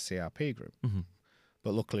 100% into CRP Group.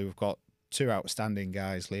 But luckily we've got two outstanding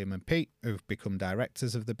guys, Liam and Pete, who've become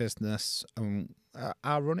directors of the business and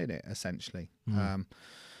are running it essentially.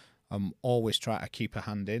 I'm always trying to keep a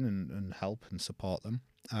hand in and help and support them.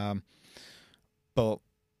 But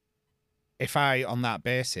if I, on that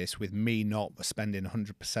basis, with me not spending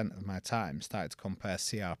 100% of my time, started to compare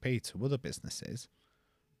CRP to other businesses,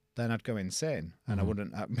 then I'd go insane and I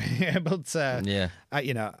wouldn't be able to,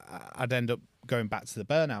 I'd end up going back to the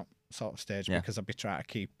burnout sort of stage because I'd be trying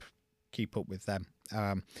to keep up with them.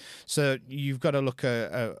 So you've got to look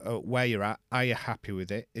at where you're at. Are you happy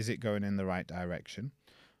with it? Is it going in the right direction?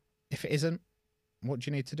 If it isn't, what do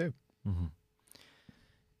you need to do?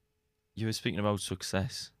 You were speaking about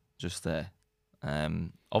success just there.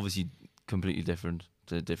 Obviously, completely different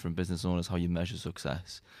to different business owners, how you measure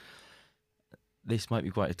success. This might be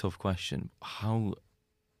quite a tough question. How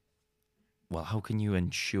can you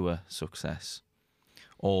ensure success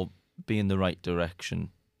or be in the right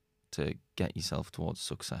direction to get yourself towards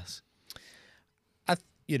success? I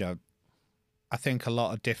think a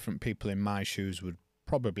lot of different people in my shoes would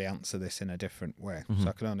probably answer this in a different way. So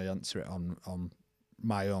I can only answer it on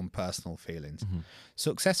my own personal feelings.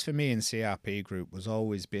 Success for me in CRP Group was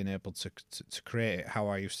always being able to create it how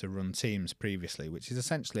I used to run teams previously, which is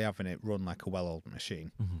essentially having it run like a well-oiled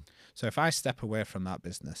machine. So if I step away from that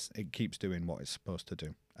business, it keeps doing what it's supposed to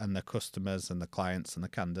do. And the customers and the clients and the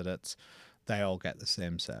candidates, they all get the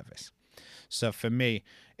same service. So for me,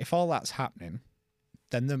 if all that's happening,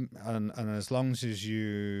 then and as long as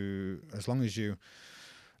you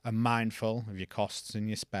are mindful of your costs and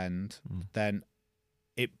your spend, then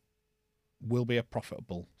it will be a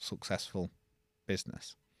profitable, successful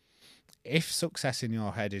business. If success in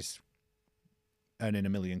your head is earning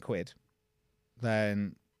 £1 million,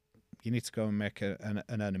 then you need to go and make and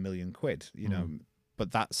earn £1 million,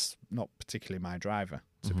 but that's not particularly my driver,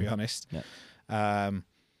 to be honest.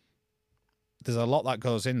 There's a lot that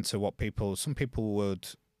goes into what some people would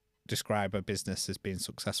describe a business as being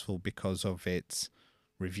successful because of its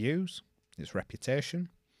reviews, its reputation.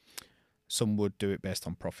 Some would do it based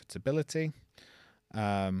on profitability.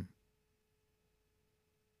 Some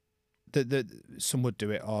would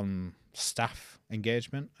do it on staff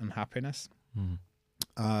engagement and happiness.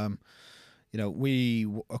 We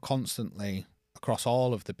are constantly, across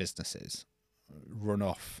all of the businesses, run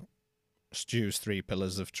off Stu's 3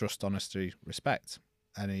 pillars of trust, honesty, respect.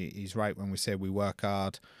 And he's right when we say we work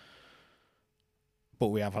hard, but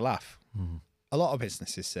we have a laugh. A lot of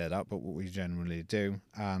businesses say that, but what we generally do.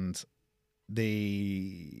 And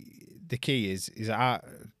the key is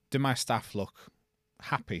do my staff look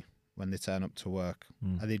happy when they turn up to work?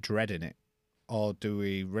 Are they dreading it? Or do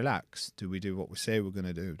we relax? Do we do what we say we're going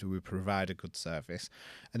to do? Do we provide a good service?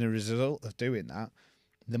 And the result of doing that,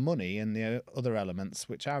 the money and the other elements,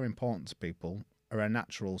 which are important to people, are a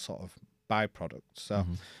natural sort of byproduct. So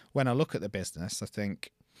when I look at the business, I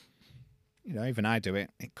think, even I do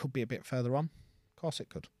it, it could be a bit further on. Of course it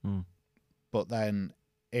could. But then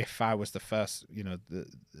if I was the first, the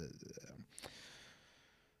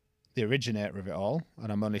originator of it all, and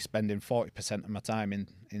I'm only spending 40% of my time in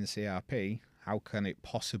CRP, how can it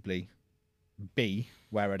possibly be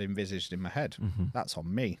where I'd envisaged in my head? That's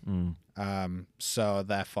on me. So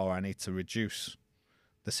therefore I need to reduce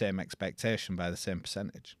the same expectation by the same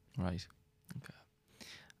percentage. Right. Okay.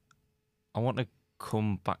 I want to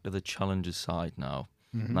come back to the challenges side now.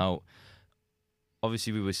 Now,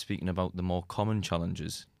 obviously we were speaking about the more common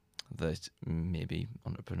challenges that maybe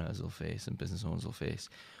entrepreneurs will face and business owners will face.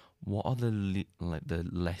 What are the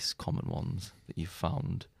less common ones that you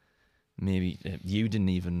found? Maybe you didn't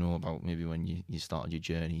even know about, maybe when you started your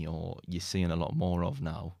journey, or you're seeing a lot more of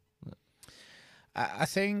now? I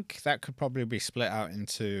think that could probably be split out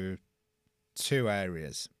into 2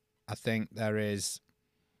 areas. I think there is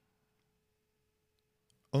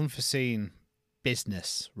unforeseen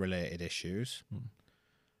business-related issues.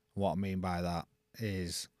 What I mean by that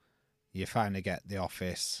is you finally get the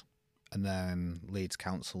office and then Leeds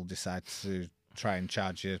Council decides to try and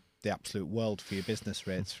charge you the absolute world for your business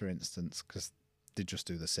rates, for instance, because they just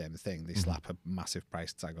do the same thing. They slap a massive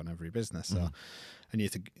price tag on every business. So, and you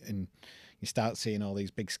start seeing all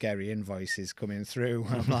these big scary invoices coming through.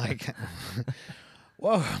 I'm like,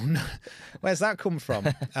 whoa, no, where's that come from?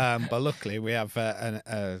 But luckily we have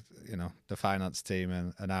the finance team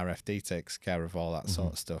and RFD takes care of all that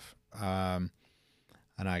sort of stuff. And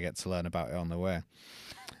I get to learn about it on the way.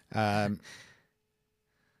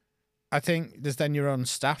 I think there's then your own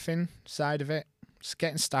staffing side of it. Just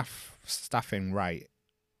getting staffing right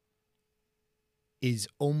is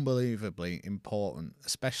unbelievably important,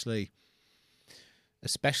 especially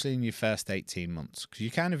in your first 18 months. Because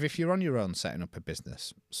you kind of, if you're on your own setting up a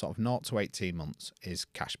business, sort of 0 to 18 months is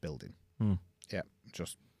cash building. Yeah,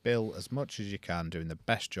 just bill as much as you can, doing the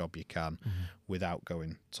best job you can without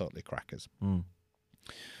going totally crackers.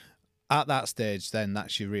 At that stage, then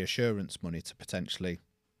that's your reassurance money to potentially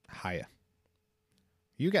hire.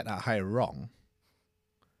 You get that hire wrong,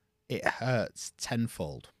 it hurts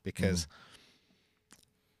tenfold, because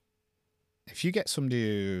if you get somebody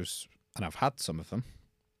who's, and I've had some of them,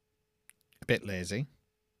 a bit lazy,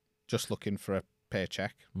 just looking for a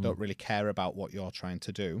paycheck, don't really care about what you're trying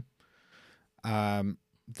to do,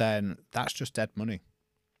 then that's just dead money.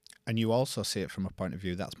 And you also see it from a point of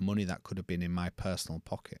view, that's money that could have been in my personal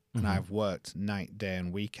pocket. And I've worked night, day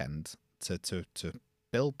and weekend to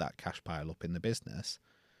build that cash pile up in the business,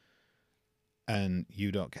 and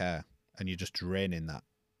you don't care, and you're just draining that.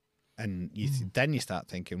 And then you start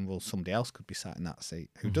thinking, well, somebody else could be sat in that seat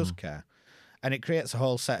who does care. And it creates a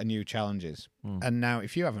whole set of new challenges. And now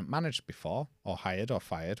if you haven't managed before, or hired or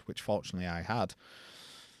fired, which fortunately I had,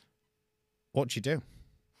 what do you do?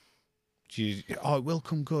 It will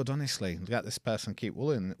come good, honestly. Let this person keep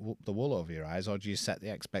the wool over your eyes, or do you set the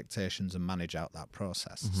expectations and manage out that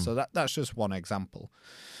process? So that's just one example.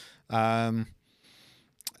 I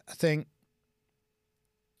think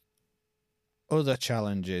other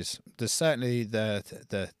challenges, there's certainly the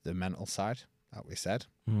mental side that we said,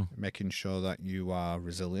 making sure that you are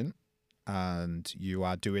resilient and you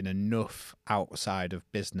are doing enough outside of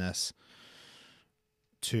business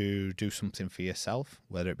to do something for yourself,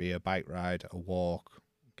 whether it be a bike ride, a walk,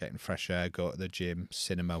 getting fresh air, go to the gym,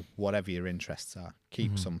 cinema, whatever your interests are.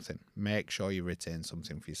 Keep something. Make sure you retain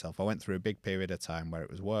something for yourself. I went through a big period of time where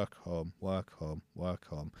it was work, home, work, home, work,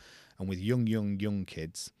 home. And with young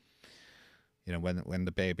kids, you know, when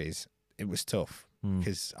the babies, it was tough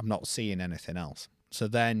because I'm not seeing anything else. So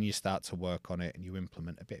then you start to work on it and you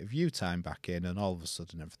implement a bit of you time back in, and all of a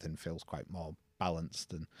sudden everything feels quite more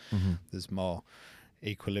balanced and there's more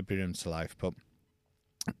equilibrium to life. But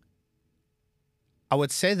I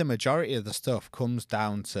would say the majority of the stuff comes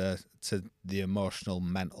down to the emotional,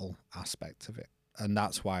 mental aspect of it. And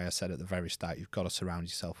that's why I said at the very start, you've got to surround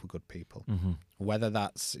yourself with good people. Whether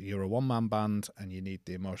that's you're a one-man band and you need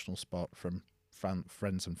the emotional support from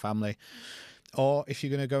friends and family, or if you're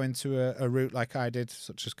going to go into a route like I did,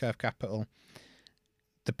 such as Curve Capital,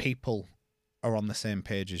 the people are on the same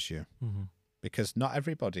page as you. Because not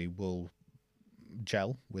everybody will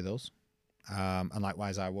gel with us, and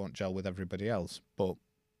likewise I won't gel with everybody else, but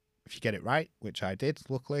if you get it right, which I did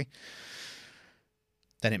luckily,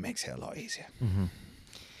 then it makes it a lot easier.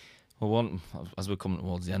 Well, as we're coming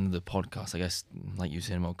towards the end of the podcast, I guess, like you were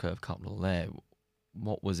saying about Curve Capital there,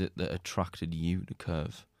 what was it that attracted you to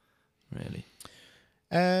Curve, really?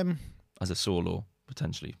 As a solo,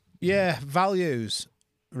 potentially. Yeah, values,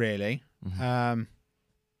 really.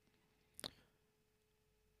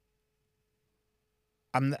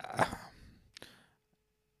 I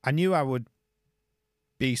knew I would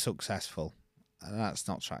be successful, and that's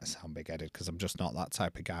not trying to sound big-headed because I'm just not that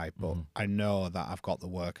type of guy, but I know that I've got the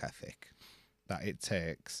work ethic that it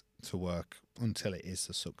takes to work until it is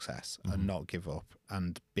a success and not give up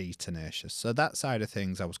and be tenacious. So that side of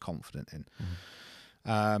things I was confident in.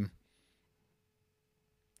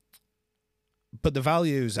 But the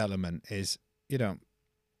values element is, you know,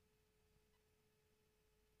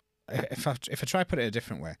 if I try to put it a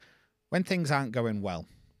different way, when things aren't going well,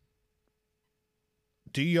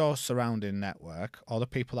 do your surrounding network or the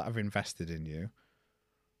people that have invested in you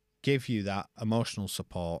give you that emotional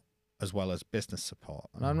support as well as business support?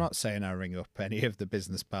 And I'm not saying I ring up any of the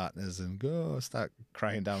business partners and go start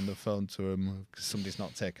crying down the phone to them because somebody's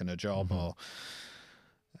not taken a job or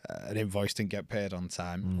an invoice didn't get paid on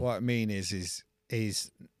time. What I mean is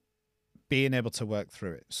being able to work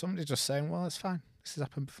through it. Somebody just saying, well, it's fine. This has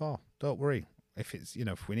happened before. Don't worry. If it's, you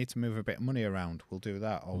know, if we need to move a bit of money around, we'll do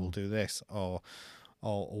that, or we'll do this, or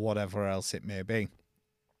whatever else it may be.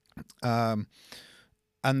 And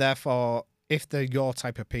therefore, if they're your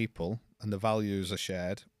type of people and the values are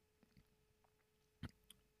shared,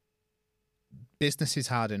 business is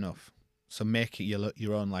hard enough. So make it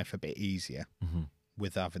your own life a bit easier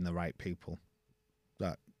with having the right people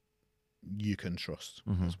that you can trust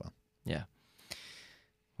as well. Yeah.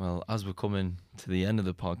 Well, as we're coming to the end of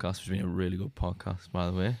the podcast, which has been a really good podcast, by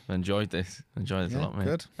the way. I enjoyed this. A lot, mate.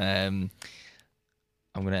 Good. I'm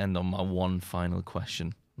going to end on my one final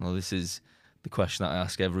question. Now, this is the question that I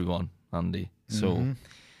ask everyone, Andy. So,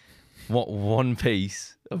 what one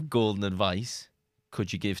piece of golden advice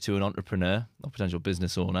could you give to an entrepreneur or potential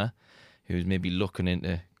business owner who's maybe looking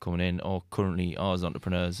into coming in or currently are as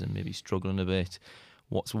entrepreneurs and maybe struggling a bit?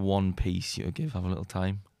 What's one piece you would give? Have a little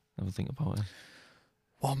time, have a think about it.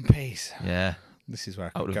 One piece. Yeah. This is where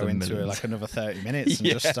I Out could of go the into millions. like another 30 minutes and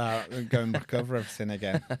just start going back over everything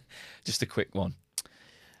again. Just a quick one.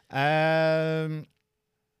 It's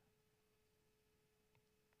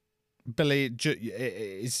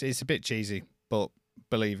a bit cheesy, but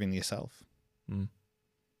believe in yourself.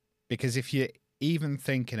 Because if you're even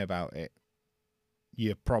thinking about it,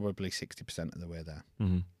 you're probably 60% of the way there.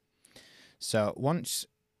 So once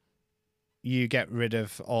you get rid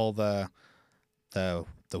of all the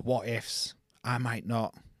what ifs, I might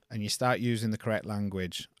not, and you start using the correct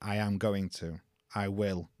language, I am going to, I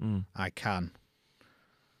will, I can,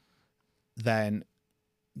 then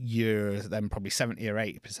you're then probably 70 or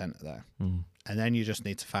 80% of there. And then you just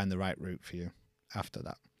need to find the right route for you after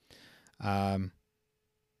that.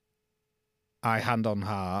 I, hand on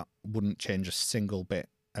heart, wouldn't change a single bit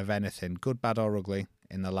of anything, good, bad or ugly,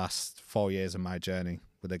 in the last 4 years of my journey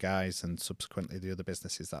with the guys and subsequently the other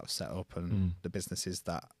businesses that I've set up and the businesses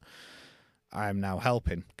that I'm now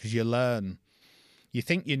helping. Because you learn, you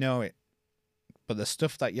think you know it, but the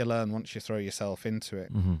stuff that you learn once you throw yourself into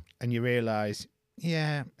it and you realise,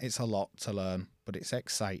 yeah, it's a lot to learn, but it's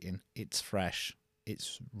exciting, it's fresh,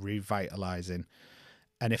 it's revitalising.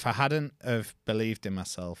 And if I hadn't have believed in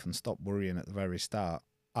myself and stopped worrying at the very start,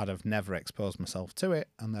 I'd have never exposed myself to it,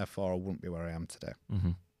 and therefore I wouldn't be where I am today.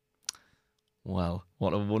 Well,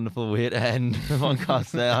 what a wonderful way to end the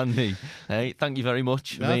podcast there, Andy. Hey, thank you very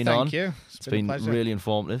much for being on. Thank you. It's been a pleasure. really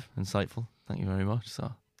informative, insightful. Thank you very much.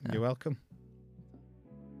 So, yeah. You're welcome.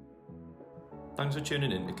 Thanks for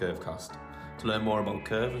tuning in to Curvecast. To learn more about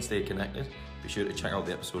Curve and stay connected, be sure to check out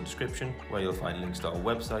the episode description where you'll find links to our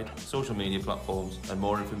website, social media platforms and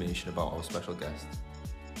more information about our special guests.